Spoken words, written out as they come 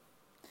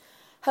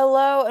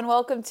Hello and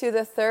welcome to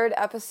the third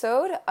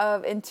episode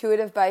of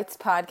Intuitive Bites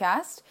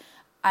podcast.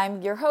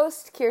 I'm your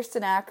host,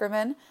 Kirsten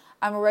Ackerman.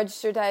 I'm a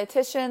registered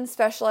dietitian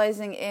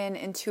specializing in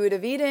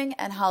intuitive eating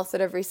and health at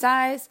every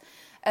size,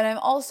 and I'm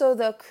also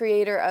the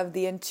creator of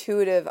the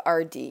Intuitive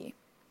RD.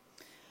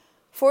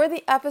 For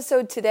the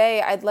episode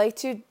today, I'd like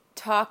to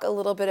talk a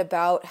little bit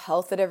about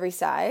health at every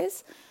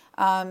size.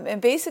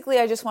 And basically,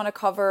 I just want to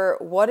cover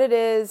what it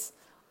is,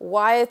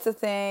 why it's a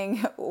thing,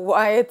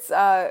 why it's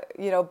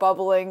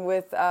bubbling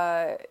with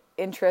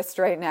interest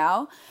right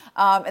now,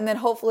 and then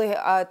hopefully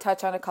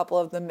touch on a couple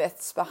of the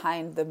myths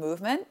behind the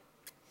movement.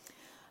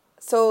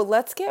 So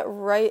let's get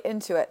right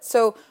into it.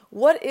 So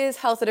what is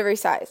health at every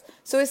size?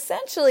 So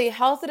essentially,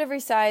 health at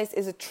every size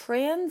is a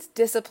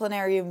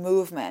transdisciplinary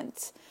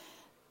movement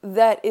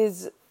that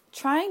is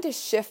trying to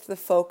shift the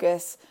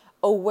focus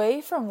away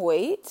from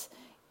weight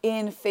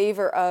in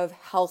favor of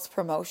health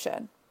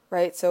promotion,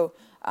 right? So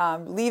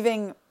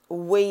leaving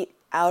weight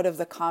out of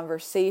the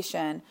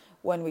conversation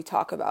when we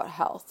talk about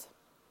health.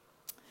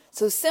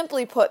 So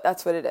simply put,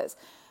 that's what it is.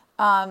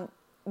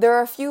 There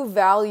are a few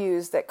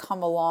values that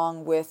come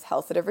along with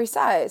health at every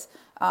size,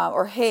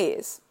 or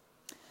HAES.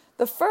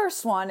 The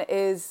first one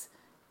is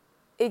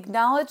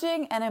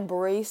acknowledging and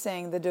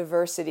embracing the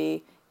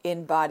diversity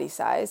in body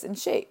size and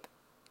shape,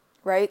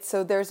 right?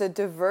 So there's a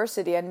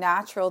diversity, a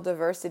natural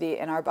diversity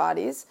in our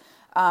bodies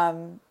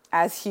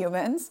as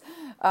humans.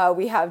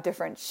 We have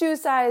different shoe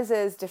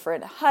sizes,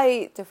 different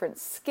height, different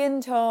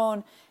skin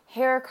tone,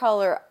 hair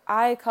color,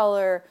 eye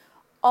color,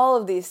 all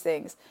of these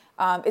things.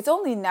 It's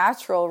only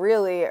natural,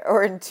 really,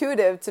 or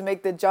intuitive to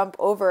make the jump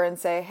over and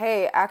say,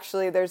 hey,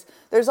 actually,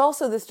 there's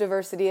also this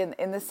diversity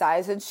in the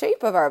size and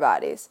shape of our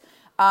bodies.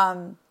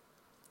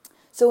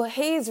 So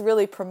HAES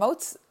really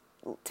promotes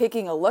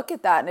taking a look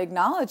at that and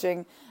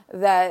acknowledging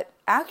that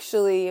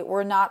actually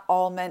we're not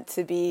all meant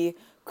to be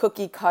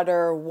cookie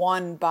cutter,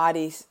 one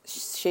body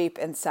shape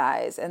and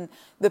size. And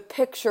the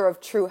picture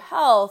of true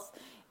health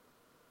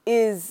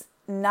is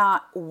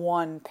not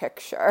one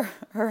picture,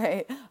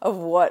 right, of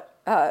what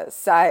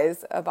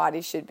size a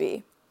body should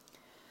be.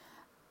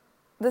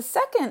 The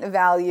second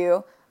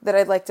value that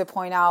I'd like to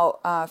point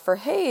out for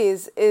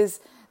HAES is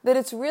that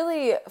it's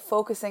really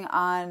focusing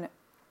on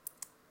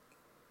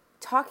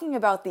talking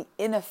about the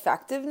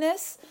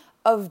ineffectiveness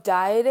of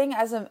dieting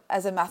as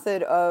a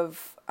method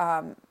of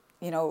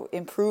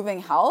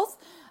improving health,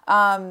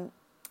 and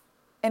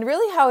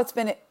really how it's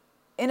been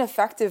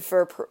ineffective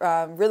for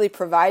really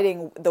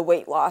providing the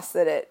weight loss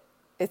that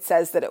it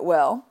says that it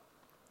will.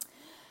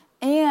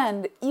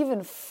 And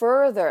even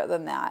further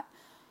than that,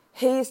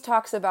 HAES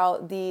talks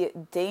about the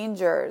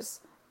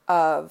dangers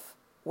of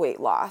weight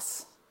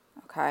loss.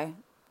 Okay.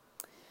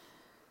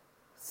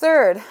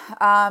 Third,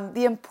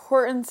 the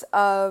importance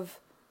of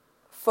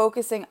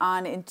focusing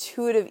on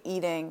intuitive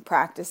eating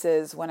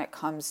practices when it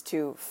comes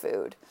to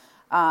food.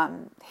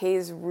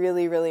 HAES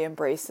really, really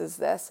embraces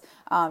this,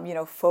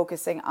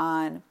 focusing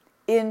on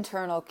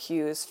internal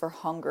cues for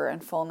hunger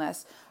and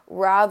fullness,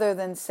 rather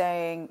than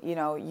saying,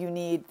 you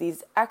need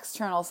these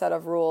external set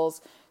of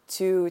rules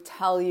to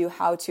tell you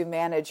how to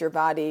manage your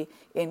body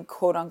in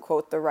quote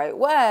unquote the right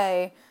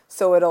way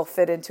so it'll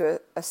fit into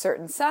a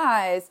certain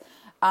size.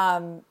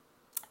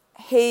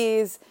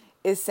 HAES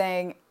is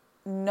saying,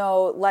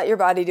 no, let your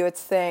body do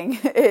its thing.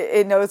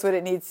 It knows what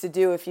it needs to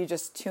do if you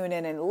just tune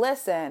in and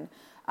listen,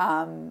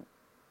 and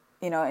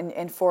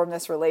form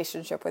this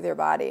relationship with your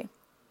body.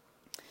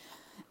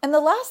 And the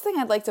last thing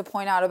I'd like to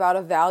point out about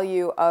a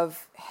value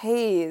of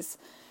HAES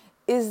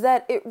is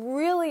that it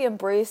really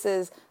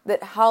embraces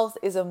that health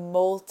is a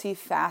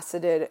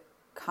multifaceted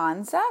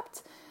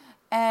concept.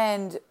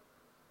 And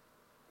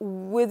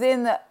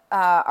within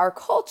our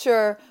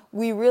culture,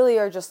 we really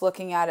are just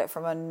looking at it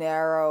from a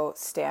narrow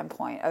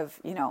standpoint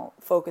of,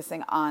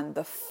 focusing on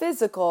the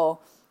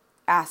physical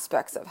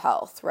aspects of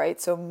health,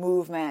 right? So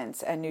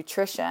movement and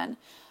nutrition.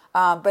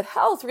 But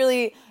health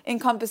really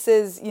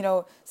encompasses,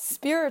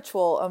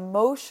 spiritual,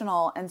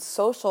 emotional, and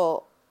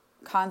social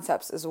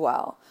concepts as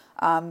well.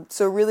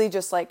 So really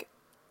just like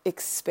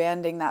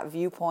expanding that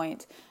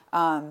viewpoint,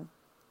 and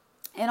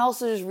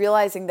also just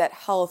realizing that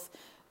health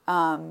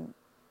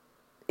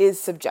is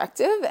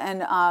subjective,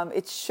 and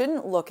it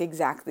shouldn't look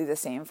exactly the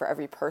same for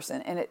every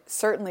person, and it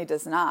certainly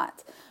does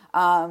not.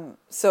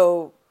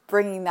 So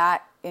bringing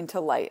that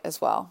into light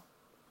as well.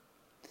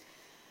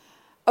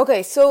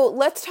 Okay, so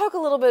let's talk a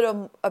little bit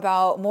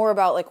more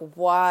about like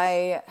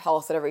why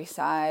health at every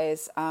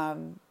size.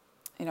 So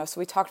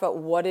we talked about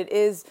what it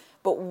is,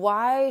 but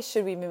why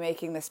should we be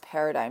making this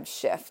paradigm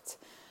shift?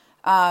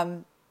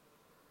 So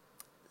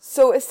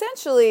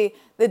essentially,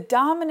 the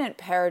dominant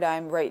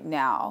paradigm right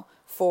now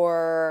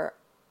for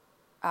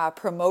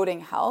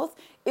promoting health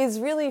is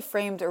really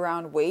framed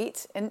around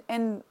weight,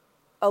 and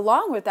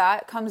along with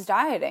that comes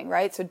dieting,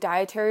 right? So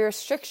dietary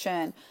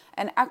restriction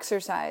and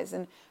exercise,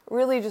 and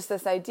really just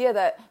this idea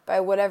that by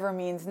whatever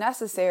means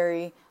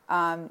necessary,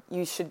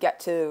 you should get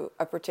to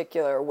a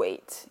particular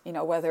weight,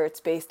 whether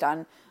it's based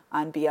on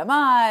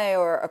BMI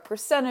or a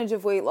percentage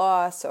of weight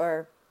loss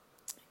or,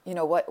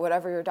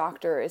 whatever your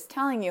doctor is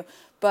telling you.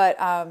 But,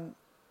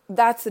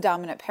 that's the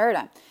dominant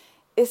paradigm.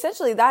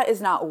 Essentially, that is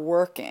not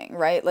working,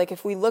 right? Like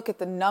if we look at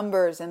the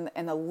numbers and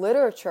the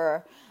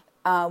literature,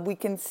 we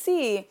can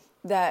see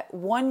that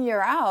 1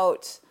 year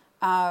out,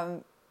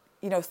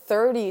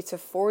 30 to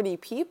 40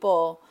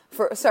 people,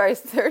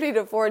 30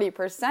 to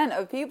 40%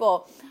 of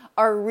people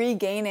are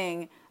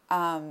regaining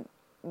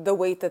the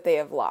weight that they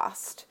have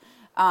lost.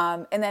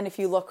 And then if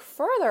you look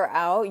further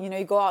out,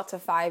 you go out to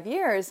 5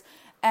 years,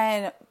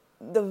 and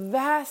the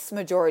vast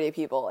majority of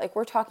people, like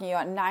we're talking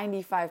about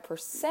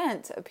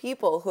 95% of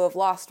people who have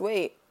lost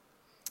weight,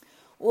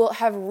 will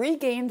have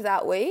regained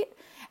that weight,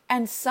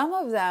 and some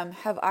of them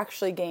have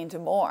actually gained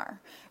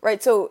more,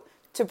 right? So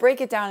to break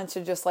it down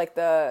into just like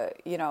the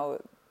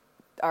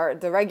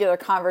regular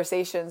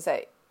conversations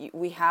that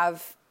we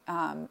have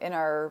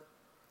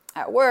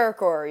at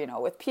work or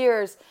with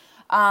peers,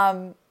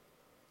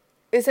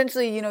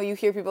 essentially, you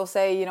hear people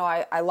say,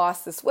 I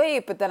lost this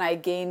weight, but then I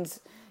gained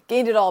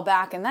it all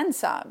back and then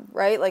some,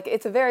 right? Like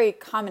it's a very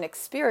common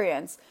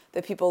experience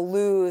that people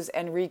lose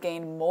and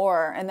regain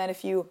more. And then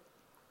if you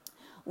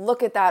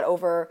look at that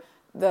over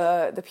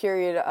the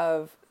period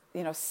of,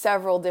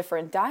 several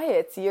different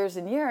diets, years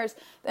and years,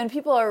 then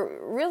people are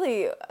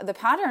really, the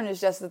pattern is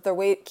just that their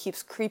weight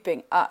keeps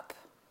creeping up,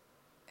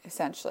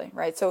 essentially,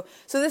 right? So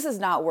this is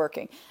not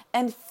working.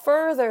 And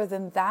further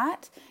than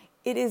that,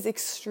 it is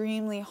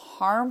extremely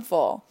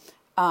harmful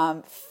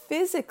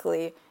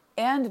physically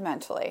and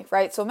mentally,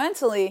 right? So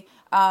mentally,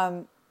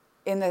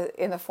 in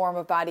the form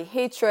of body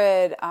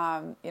hatred,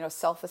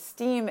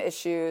 self-esteem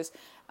issues,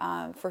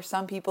 for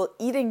some people,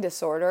 eating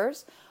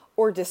disorders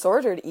or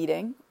disordered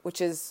eating,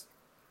 which is,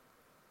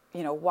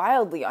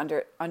 wildly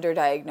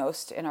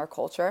underdiagnosed in our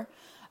culture,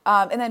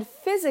 and then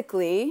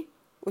physically,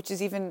 which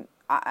is even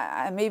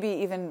maybe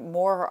even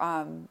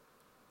more,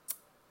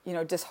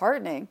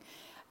 disheartening.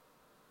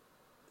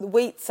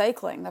 Weight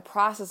cycling, the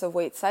process of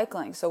weight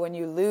cycling. So when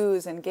you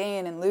lose and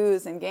gain and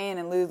lose and gain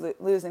and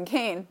lose and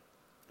gain,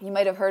 you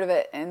might have heard of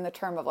it in the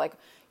term of like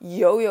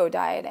yo-yo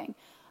dieting.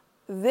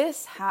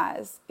 This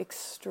has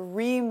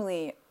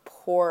extremely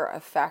poor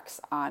effects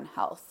on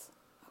health.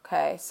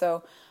 Okay,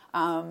 so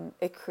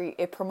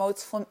it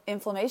promotes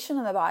inflammation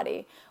in the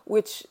body,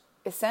 which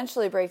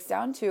essentially breaks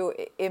down to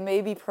it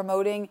may be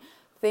promoting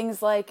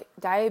things like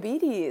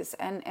diabetes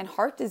and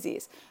heart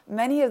disease.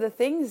 Many of the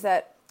things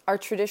that are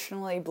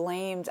traditionally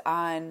blamed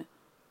on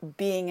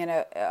being in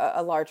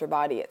a larger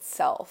body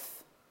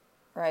itself,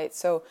 right?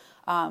 So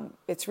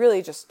it's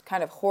really just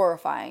kind of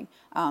horrifying,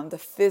 the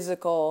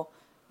physical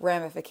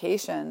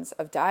ramifications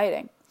of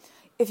dieting.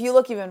 If you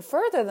look even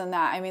further than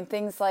that, I mean,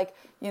 things like,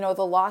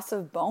 the loss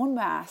of bone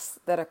mass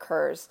that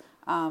occurs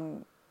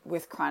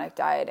with chronic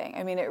dieting.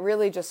 I mean, it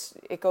really just,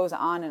 it goes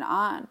on and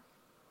on.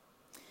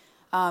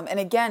 And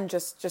again,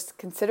 just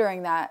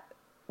considering that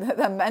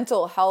the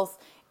mental health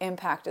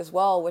impact as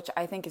well, which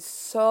I think is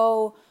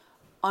so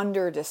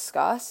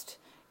under-discussed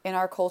in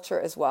our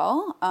culture as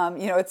well.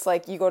 It's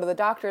like you go to the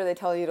doctor, they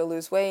tell you to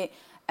lose weight,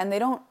 and they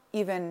don't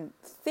even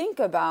think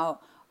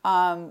about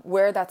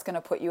where that's going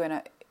to put you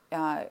in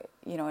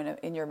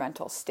in your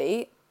mental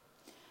state.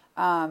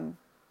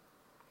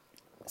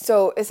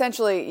 So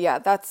essentially, yeah,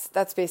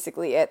 that's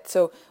basically it.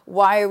 So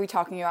why are we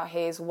talking about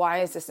HAES? Why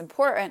is this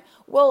important?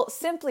 Well,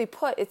 simply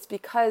put, it's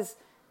because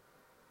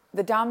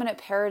the dominant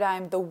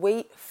paradigm, the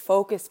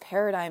weight-focused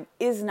paradigm,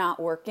 is not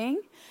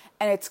working,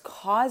 and it's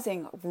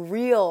causing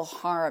real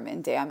harm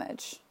and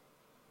damage.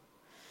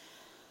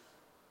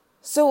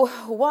 So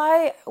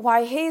why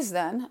HAES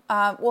then?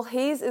 Well,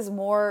 HAES is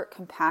more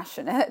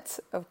compassionate,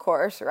 of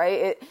course,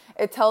 right?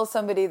 It tells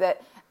somebody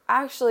that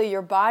actually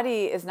your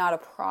body is not a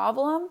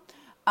problem,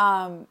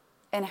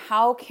 and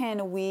how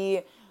can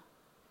we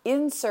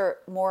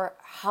insert more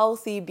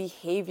healthy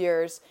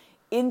behaviors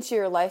into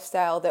your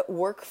lifestyle that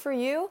work for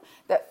you,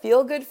 that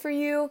feel good for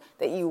you,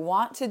 that you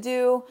want to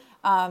do,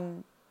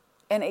 and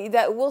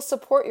that will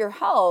support your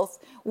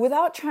health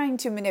without trying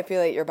to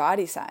manipulate your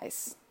body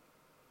size,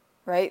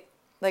 right?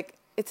 Like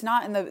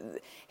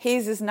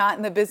HAES is not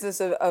in the business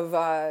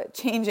of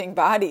changing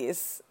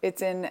bodies.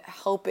 It's in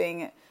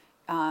helping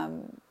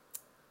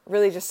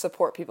really just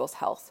support people's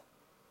health.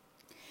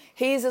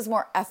 HAES is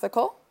more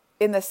ethical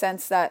in the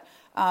sense that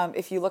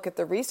if you look at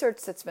the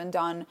research that's been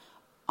done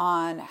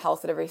on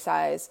health at every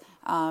size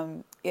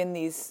in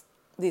these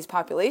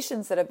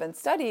populations that have been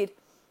studied,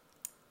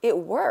 it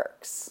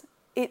works.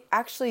 It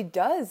actually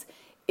does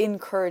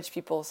encourage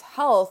people's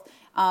health,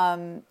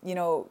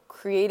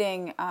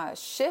 creating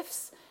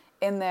shifts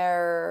in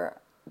their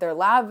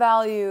lab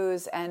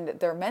values and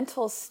their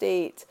mental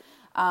state,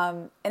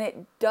 and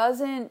it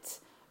doesn't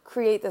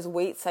create this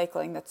weight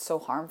cycling that's so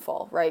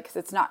harmful, right? Because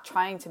it's not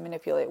trying to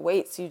manipulate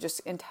weight, so you just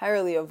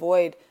entirely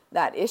avoid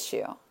that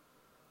issue.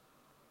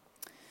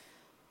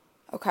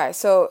 Okay,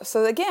 so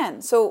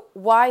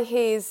why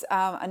HAES?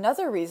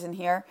 Another reason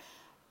here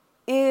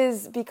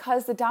is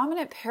because the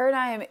dominant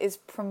paradigm is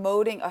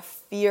promoting a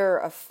fear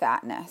of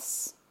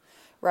fatness,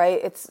 right?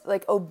 It's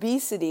like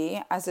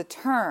obesity as a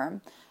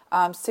term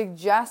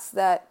suggests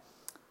that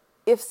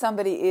if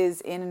somebody is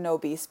in an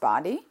obese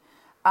body,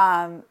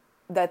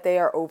 that they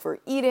are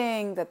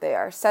overeating, that they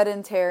are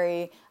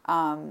sedentary,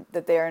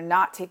 that they are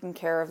not taking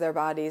care of their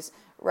bodies,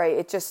 right?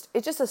 It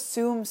just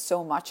assumes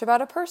so much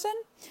about a person.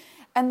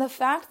 And the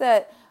fact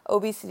that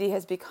obesity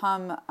has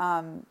become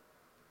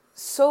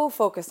so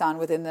focused on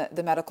within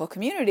the medical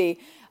community,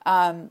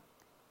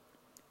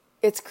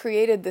 it's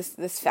created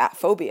this fat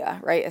phobia,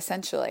 right?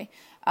 Essentially.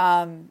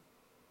 And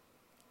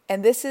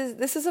this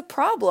is a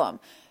problem,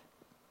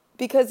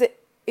 because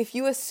if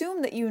you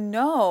assume that you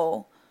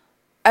know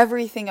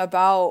everything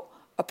about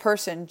a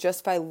person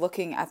just by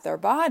looking at their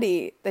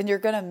body, then you're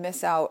going to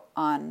miss out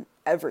on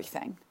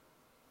everything.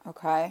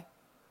 Okay?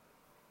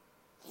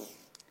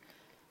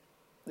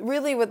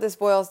 Really what this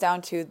boils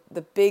down to,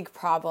 the big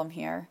problem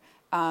here,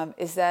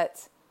 is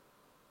that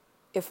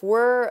if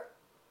we're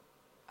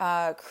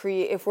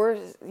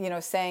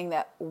saying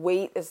that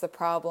weight is the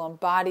problem,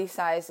 body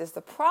size is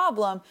the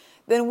problem,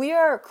 then we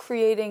are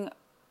creating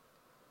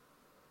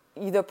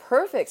the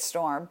perfect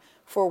storm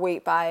for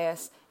weight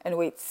bias and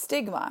weight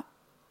stigma.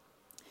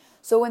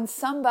 So when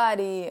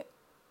somebody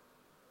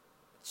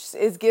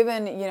is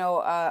given,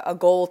 a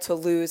goal to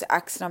lose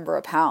X number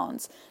of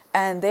pounds,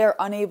 and they're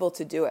unable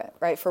to do it,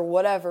 right? For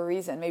whatever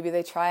reason, maybe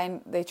they try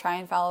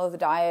and follow the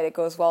diet. It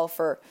goes well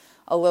for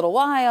a little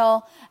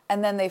while,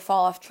 and then they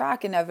fall off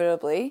track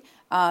inevitably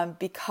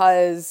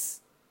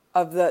because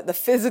of the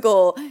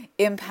physical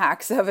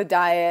impacts of a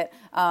diet,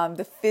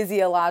 the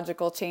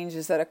physiological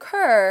changes that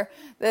occur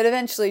that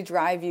eventually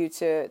drive you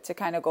to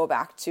kind of go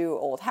back to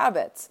old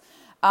habits.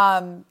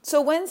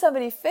 So when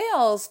somebody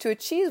fails to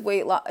achieve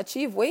weight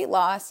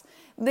loss,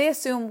 they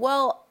assume,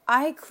 well,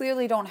 I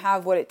clearly don't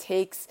have what it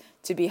takes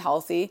to be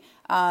healthy,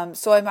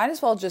 so I might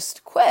as well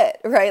just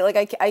quit, right?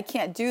 Like I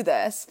can't do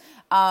this,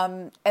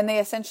 and they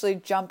essentially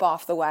jump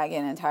off the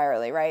wagon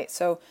entirely, right?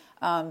 So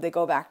they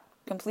go back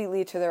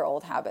completely to their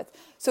old habits.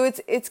 So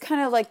it's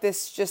kind of like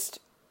this,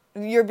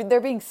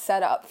 they're being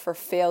set up for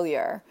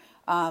failure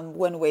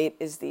when weight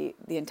is the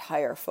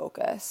entire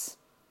focus.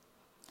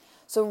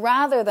 So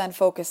rather than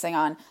focusing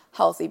on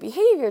healthy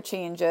behavior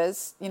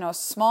changes,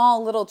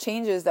 small little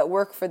changes that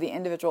work for the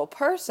individual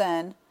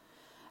person,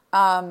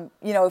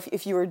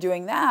 if you were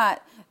doing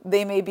that,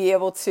 they may be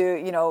able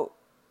to,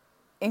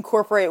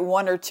 incorporate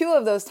one or two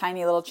of those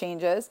tiny little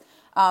changes,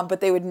 but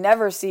they would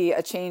never see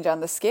a change on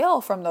the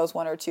scale from those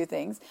one or two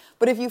things.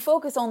 But if you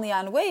focus only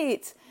on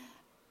weight,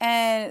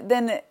 and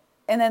then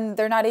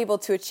they're not able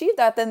to achieve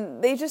that,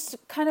 then they just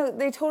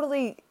they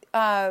totally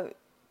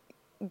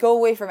go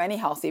away from any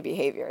healthy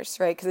behaviors,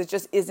 right? Because it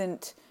just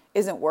isn't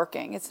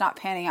working. It's not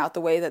panning out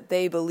the way that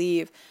they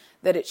believe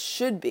that it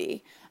should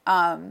be.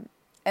 And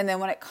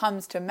then when it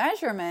comes to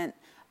measurement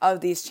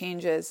of these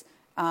changes,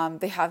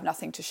 they have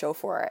nothing to show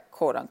for it,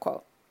 quote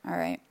unquote. All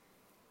right.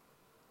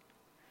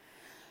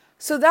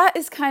 So that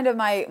is kind of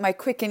my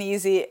quick and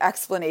easy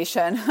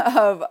explanation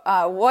of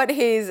what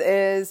HAES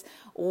is,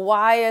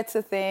 why it's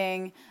a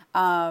thing.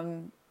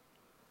 That's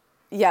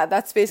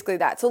basically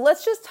that. So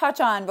let's just touch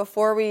on,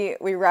 before we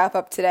wrap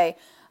up today,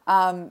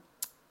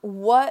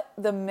 what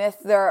the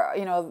myths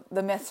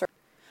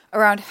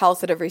around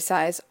health at every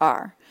size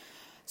are.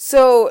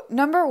 So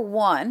number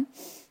one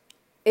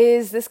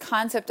is this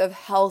concept of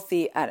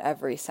healthy at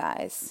every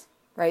size,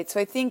 right? So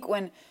I think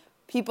when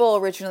people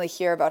originally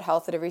hear about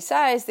health at every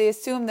size, they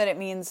assume that it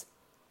means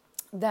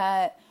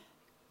that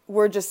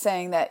we're just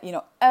saying that,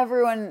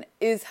 everyone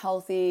is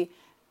healthy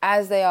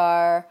as they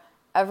are.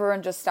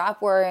 Everyone just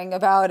stop worrying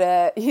about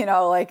it,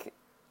 like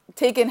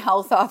taking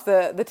health off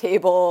the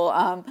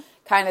table,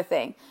 kind of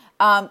thing.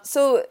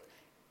 So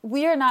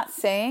we are not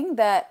saying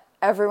that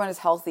everyone is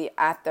healthy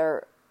at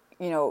their,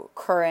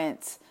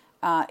 current,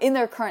 in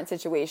their current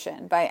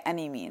situation by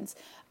any means.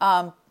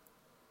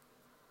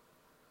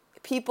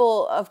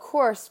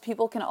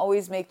 People can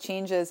always make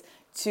changes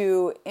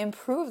to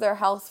improve their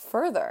health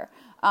further.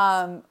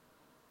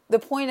 The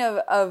point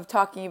of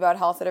talking about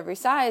health at every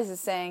size is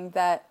saying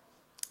that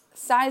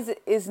size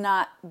is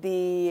not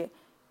the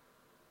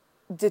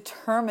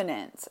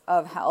determinant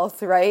of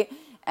health, right?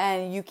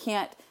 And you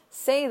can't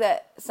say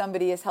that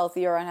somebody is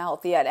healthy or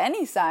unhealthy at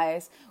any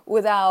size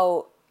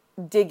without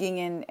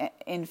digging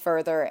in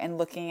further and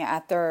looking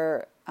at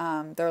their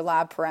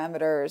lab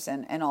parameters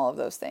and all of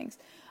those things.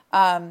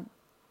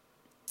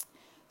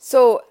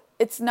 So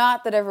it's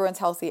not that everyone's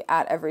healthy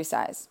at every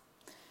size.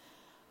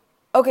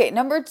 Okay,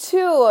 number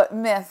two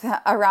myth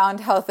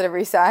around health at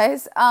every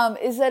size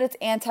is that it's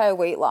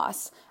anti-weight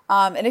loss.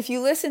 And if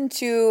you listen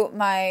to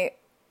my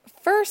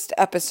first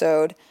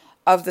episode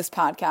of this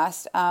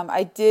podcast,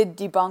 I did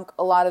debunk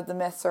a lot of the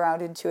myths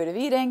around intuitive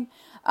eating,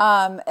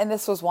 and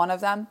this was one of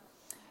them.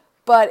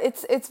 But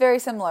it's very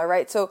similar,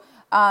 right? So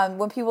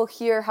when people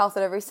hear health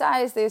at every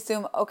size, they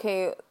assume,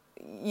 okay,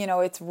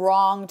 it's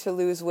wrong to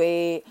lose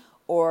weight,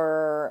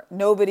 or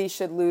nobody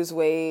should lose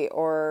weight,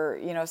 or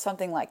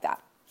something like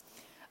that.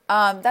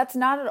 That's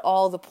not at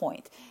all the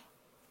point.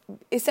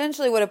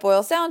 Essentially, what it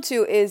boils down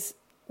to is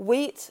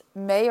weight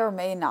may or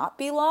may not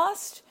be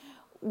lost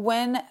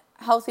when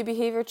healthy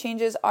behavior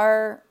changes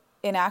are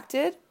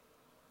enacted,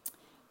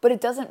 but it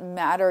doesn't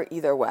matter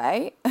either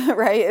way,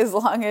 right? As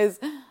long as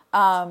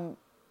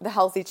the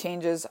healthy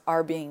changes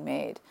are being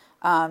made.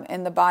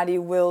 And the body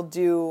will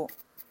do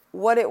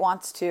what it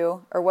wants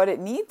to or what it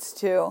needs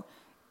to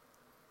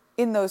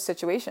in those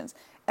situations.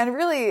 And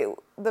really,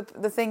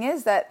 the thing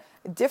is that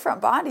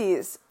different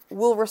bodies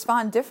will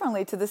respond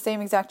differently to the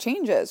same exact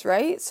changes,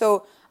 right?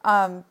 So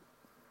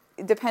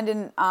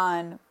dependent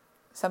on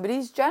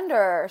somebody's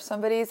gender,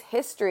 somebody's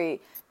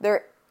history,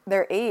 their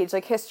age,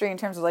 like history in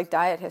terms of like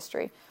diet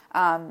history,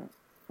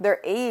 their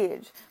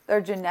age,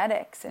 their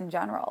genetics in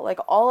general, like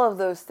all of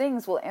those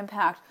things will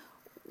impact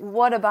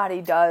what a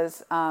body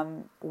does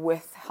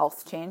with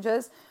health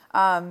changes.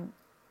 But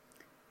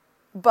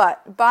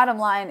bottom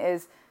line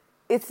is,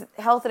 it's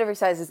health at every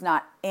size is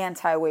not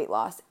anti-weight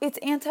loss. It's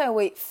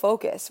anti-weight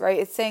focus, right?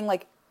 It's saying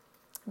like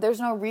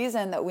there's no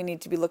reason that we need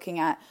to be looking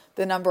at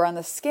the number on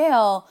the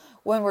scale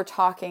when we're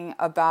talking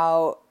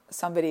about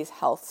somebody's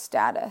health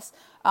status.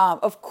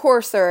 Of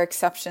course, there are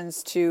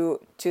exceptions to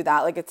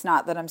that. Like, it's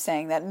not that I'm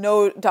saying that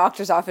no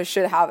doctor's office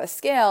should have a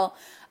scale.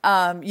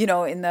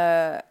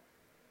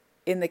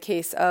 In the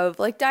case of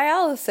like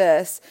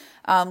dialysis,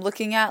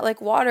 looking at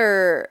like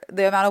water,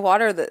 the amount of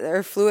water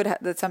or fluid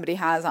that somebody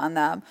has on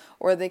them,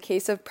 or the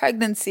case of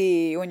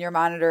pregnancy when you're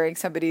monitoring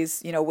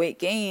somebody's, weight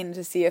gain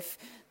to see if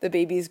the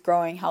baby's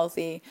growing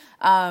healthy.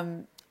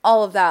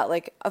 All of that,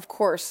 like, of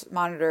course,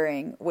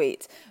 monitoring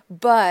weight,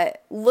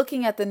 but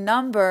looking at the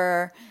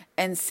number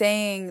and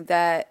saying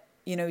that,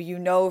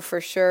 for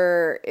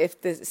sure if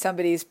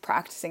somebody's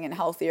practicing in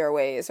healthier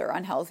ways or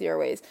unhealthier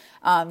ways,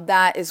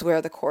 that is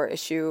where the core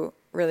issue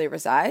really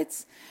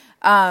resides.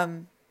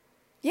 So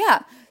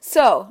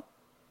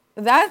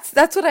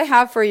that's what I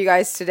have for you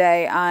guys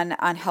today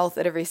on health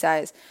at every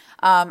size.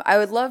 I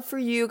would love for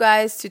you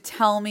guys to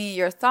tell me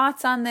your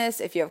thoughts on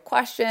this if you have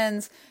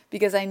questions,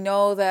 because I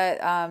know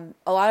that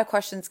a lot of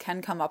questions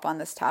can come up on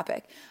this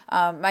topic.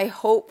 My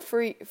hope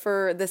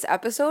for this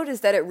episode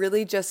is that it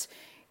really just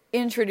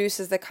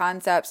introduces the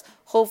concepts,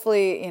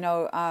 hopefully,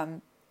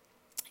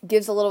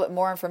 gives a little bit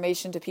more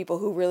information to people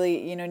who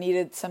really,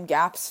 needed some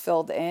gaps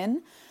filled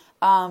in.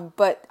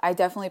 But I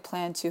definitely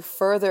plan to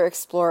further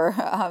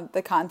explore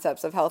the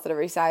concepts of health at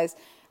every size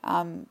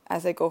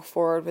as I go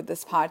forward with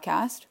this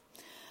podcast.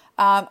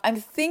 I'm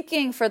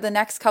thinking for the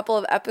next couple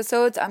of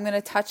episodes, I'm going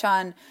to touch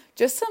on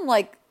just some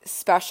like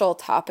special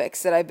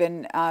topics that I've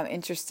been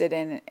interested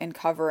in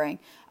covering.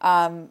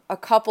 A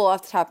couple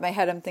off the top of my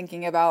head I'm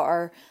thinking about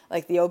are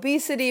like the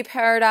obesity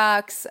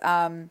paradox,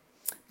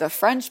 the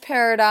French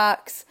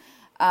paradox,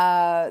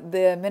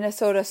 the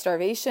Minnesota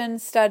starvation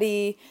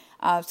study.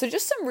 So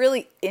just some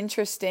really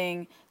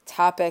interesting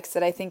topics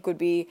that I think would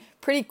be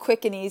pretty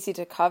quick and easy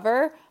to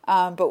cover,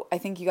 but I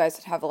think you guys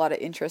would have a lot of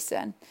interest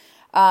in.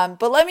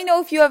 But let me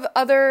know if you have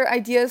other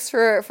ideas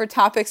for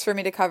topics for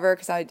me to cover,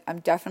 because I'm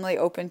definitely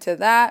open to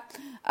that.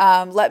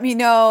 Let me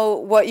know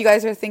what you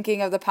guys are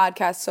thinking of the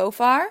podcast so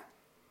far.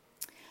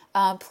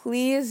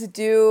 Please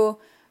do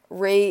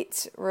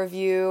rate,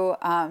 review,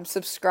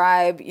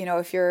 subscribe.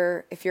 If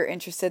you're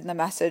interested in the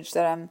message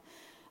that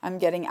I'm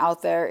getting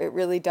out there, it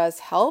really does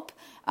help.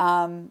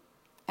 And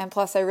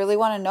plus, I really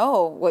want to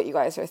know what you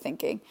guys are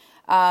thinking.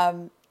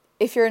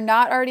 If you're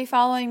not already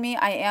following me,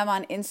 I am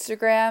on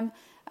Instagram,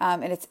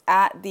 and it's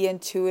at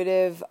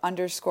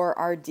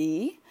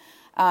theintuitive_RD.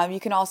 You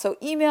can also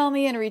email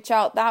me and reach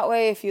out that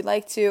way if you'd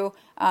like to.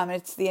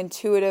 It's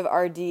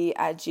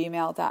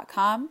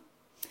theintuitiverd@gmail.com.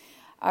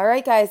 All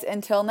right, guys,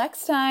 until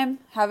next time,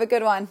 have a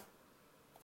good one.